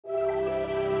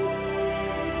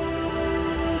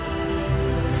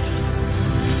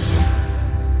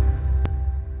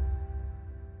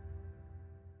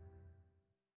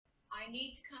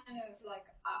kind of like,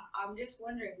 I'm just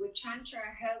wondering, would Tantra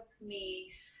help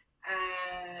me,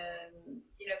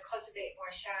 cultivate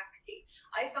more Shakti?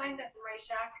 I find that my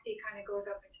Shakti kind of goes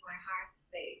up into my heart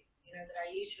space, that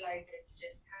I utilize it to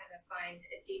just kind of find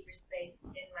a deeper space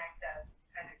in myself to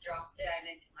kind of drop down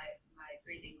into my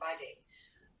breathing body.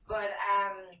 But,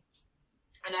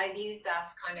 and I've used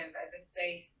that kind of as a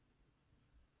space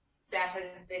that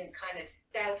has been kind of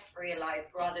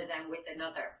self-realized rather than with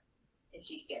another, if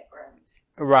you get where I'm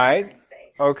right.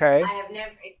 saying. Okay. I have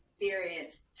never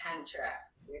experienced Tantra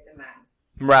with a man.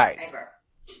 Right. Ever.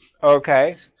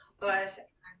 Okay. But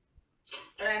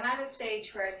I'm at a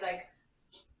stage where it's like,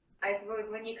 I suppose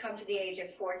when you come to the age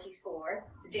of 44,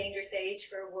 it's a dangerous age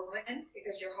for a woman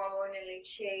because you're hormonally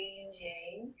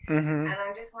changing. Mm-hmm. And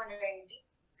I'm just wondering,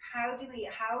 how do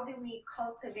we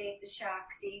cultivate the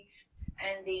Shakti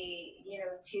and the,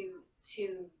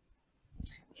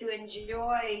 to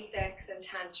enjoy sex and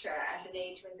Tantra at an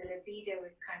age when the libido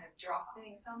is kind of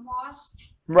dropping somewhat?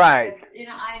 Right. Because,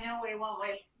 I know we want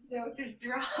my libido to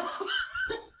drop.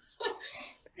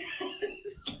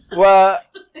 Well,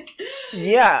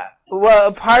 yeah.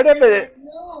 Well, part of it.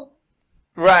 No.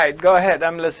 Right. Go ahead.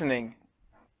 I'm listening.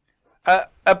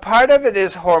 A part of it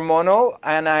is hormonal,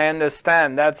 and I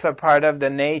understand that's a part of the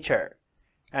nature,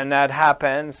 and that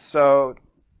happens. So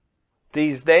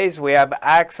these days we have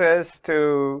access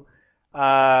to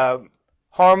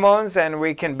hormones, and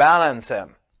we can balance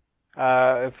them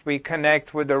if we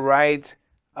connect with the right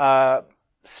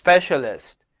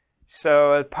specialist.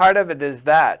 So a part of it is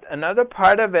that. Another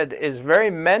part of it is very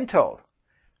mental,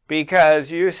 because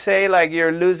you say like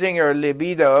you're losing your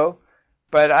libido,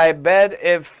 but I bet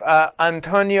if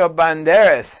Antonio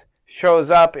Banderas shows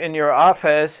up in your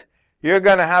office, you're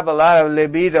going to have a lot of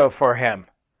libido for him.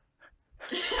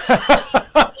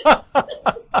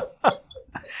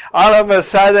 All of a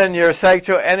sudden your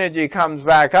sexual energy comes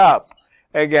back up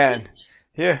again.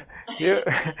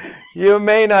 You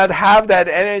may not have that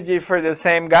energy for the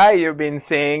same guy you've been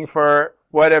seeing for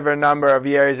whatever number of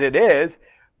years it is,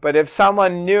 but if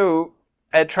someone new,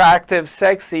 attractive,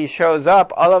 sexy shows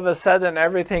up, all of a sudden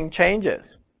everything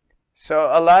changes. So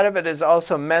a lot of it is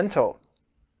also mental.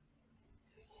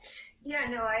 Yeah,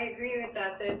 no, I agree with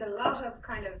that. There's a lot of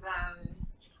kind of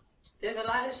there's a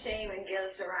lot of shame and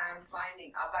guilt around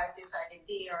finding about this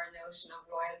idea or notion of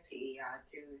loyalty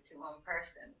to one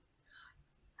person.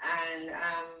 And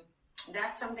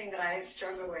that's something that I've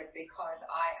struggled with because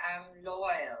I am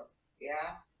loyal,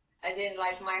 yeah? As in,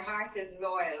 like, my heart is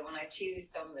loyal when I choose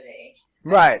somebody.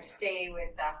 Right. I stay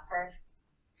with that person.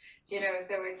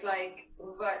 So it's like,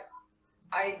 but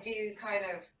I do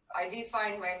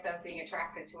find myself being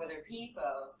attracted to other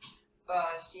people,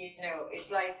 but,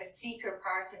 it's like the seeker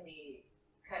part of me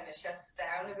kind of shuts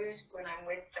down a bit when I'm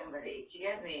with somebody. Do you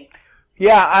get me?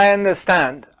 Yeah, I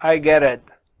understand. I get it.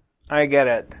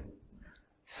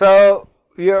 So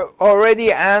you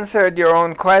already answered your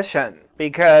own question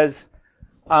because,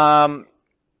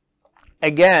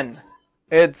 again,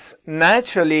 it's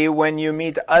naturally when you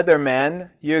meet other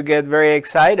men, you get very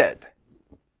excited.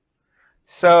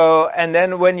 So, and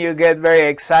then when you get very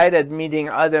excited meeting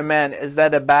other men, is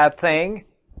that a bad thing?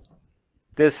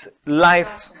 This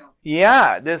life,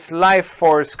 this life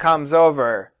force comes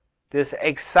over. This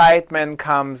excitement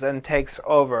comes and takes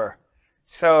over.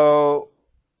 So,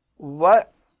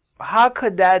 how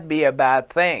could that be a bad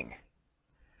thing?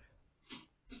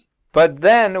 But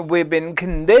then we've been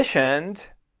conditioned,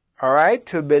 all right,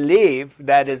 to believe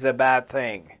that is a bad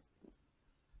thing.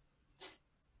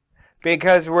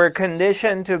 Because we're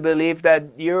conditioned to believe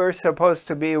that you're supposed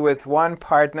to be with one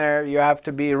partner, you have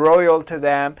to be loyal to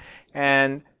them,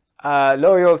 and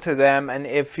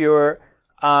if you're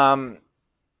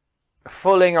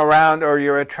fooling around or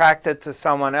you're attracted to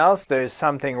someone else, there's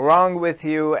something wrong with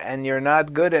you and you're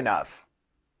not good enough.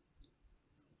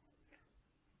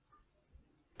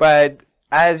 But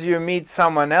as you meet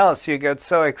someone else, you get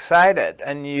so excited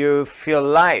and you feel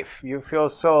life. You feel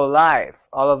so alive.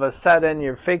 All of a sudden,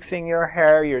 you're fixing your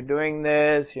hair, you're doing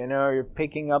this, you're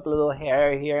picking up little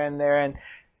hair here and there,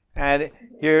 and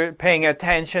you're paying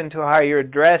attention to how you're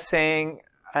dressing,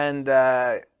 and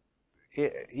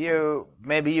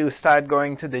maybe you start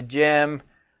going to the gym,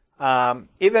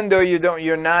 even though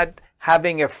you're not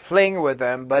having a fling with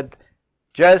them, but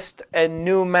just a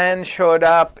new man showed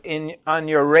up on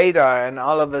your radar, and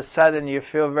all of a sudden you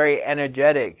feel very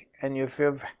energetic and you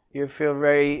feel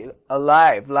very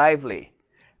alive, lively.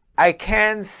 I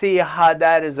can't see how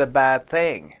that is a bad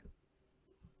thing,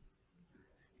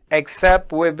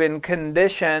 except we've been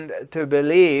conditioned to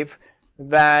believe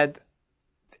that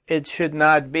it should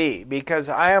not be, because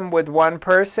I am with one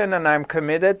person and I'm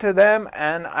committed to them,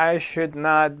 and I should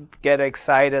not get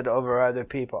excited over other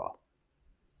people.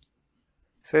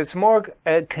 So it's more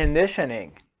a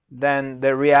conditioning than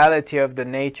the reality of the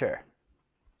nature.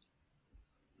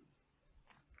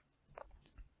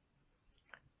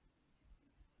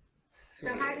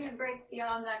 So how do you break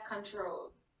beyond that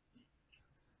control?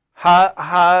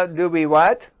 How do we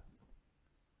what?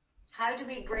 How do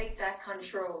we break that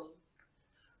control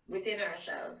within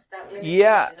ourselves, that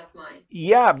limitation of mind?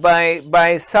 Yeah,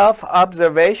 by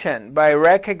self-observation, by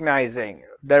recognizing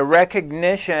the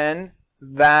recognition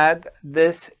that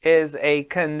this is a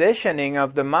conditioning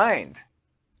of the mind,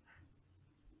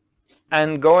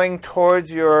 and going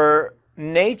towards your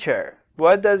nature.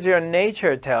 What does your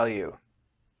nature tell you?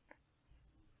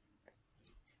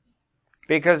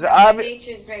 Because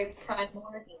nature is very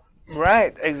primordial.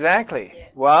 Right, exactly. Yeah.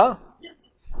 Well,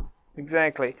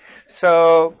 exactly.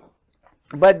 So,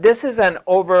 but this is an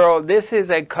overall, this is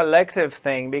a collective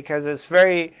thing, because it's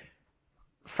very,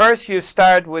 first you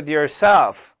start with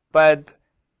yourself, but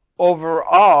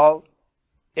overall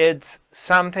it's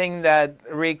something that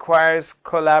requires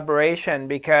collaboration,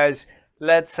 because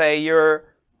let's say you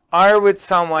are with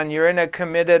someone, you're in a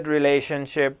committed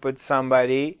relationship with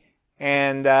somebody,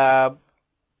 and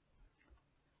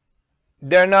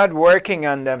they're not working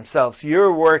on themselves.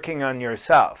 You're working on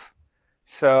yourself.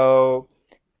 So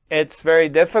it's very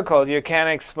difficult. You can't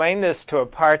explain this to a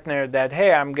partner that,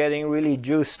 hey, I'm getting really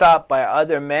juiced up by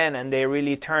other men and they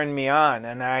really turn me on,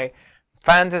 and I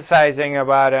fantasizing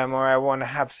about them, or I want to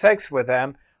have sex with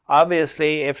them.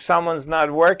 Obviously, if someone's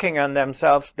not working on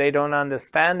themselves, they don't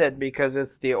understand it, because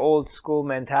it's the old school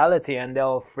mentality and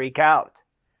they'll freak out.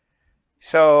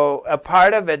 So a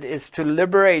part of it is to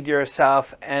liberate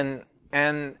yourself and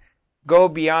go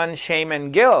beyond shame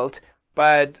and guilt.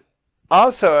 But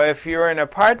also, if you're in a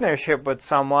partnership with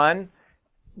someone,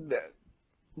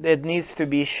 it needs to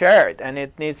be shared, and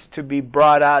it needs to be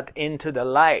brought out into the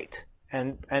light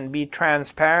and be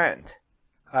transparent.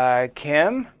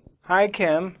 Kim? Hi,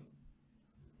 Kim.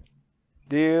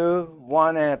 Do you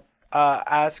want to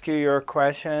ask you your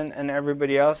question and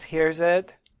everybody else hears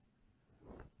it?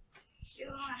 Sure,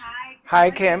 hi.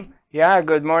 Hi, Kim. Yeah,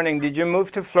 good morning. Did you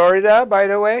move to Florida, by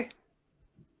the way?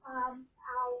 Our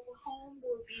home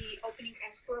will be opening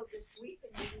escrow this week,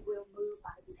 and we will move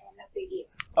by the end of the year.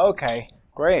 Okay,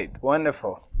 great,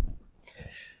 wonderful.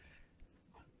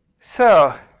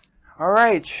 So, all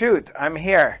right, shoot, I'm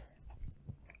here.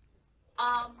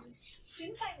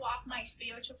 Since I walked my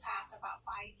spiritual path about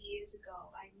 5 years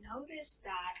ago, I noticed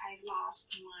that I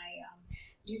lost my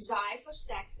desire for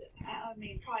sex. I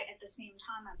mean, probably at the same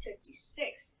time, I'm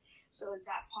 56. So is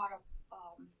that part of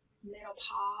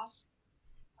menopause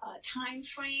time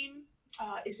frame?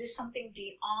 Is this something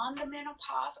beyond the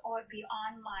menopause or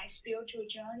beyond my spiritual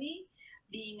journey,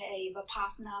 being a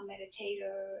Vipassana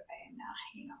meditator? And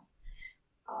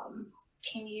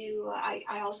can you?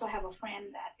 I also have a friend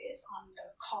that is on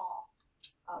the call,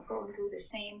 going through the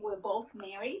same. We're both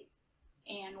married,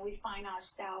 and we find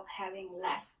ourselves having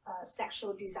less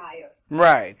sexual desire.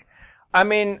 Right. I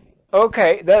mean,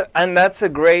 okay, that's a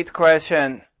great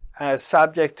question,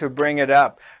 subject to bring it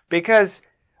up, because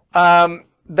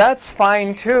that's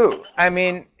fine too. I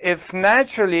mean, if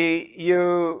naturally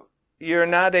you're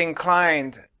not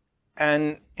inclined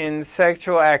and in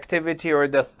sexual activity, or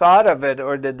the thought of it,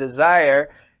 or the desire,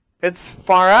 it's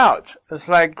far out. It's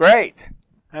like, great.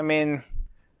 I mean,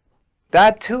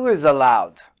 that too is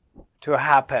allowed to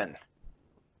happen.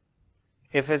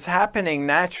 If it's happening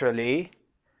naturally,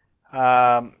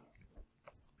 I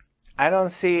don't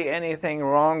see anything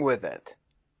wrong with it.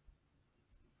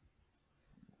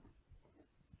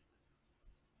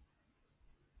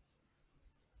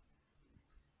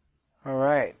 All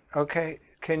right. Okay.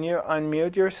 Can you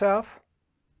unmute yourself?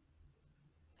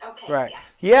 Okay. Right.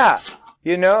 Yeah.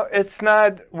 You know, it's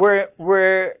not.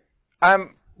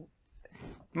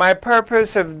 My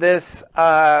purpose of this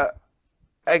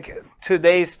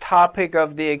today's topic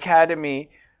of the Academy,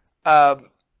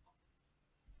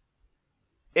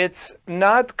 it's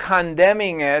not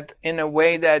condemning it in a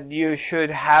way that you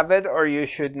should have it or you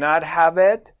should not have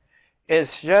it.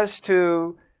 It's just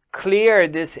to clear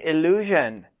this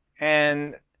illusion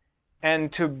and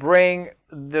to bring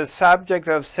the subject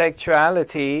of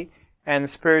sexuality and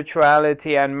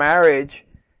spirituality and marriage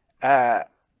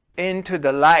into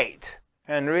the light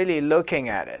and really looking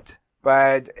at it.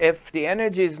 But if the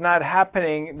energy is not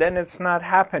happening, then it's not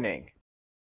happening.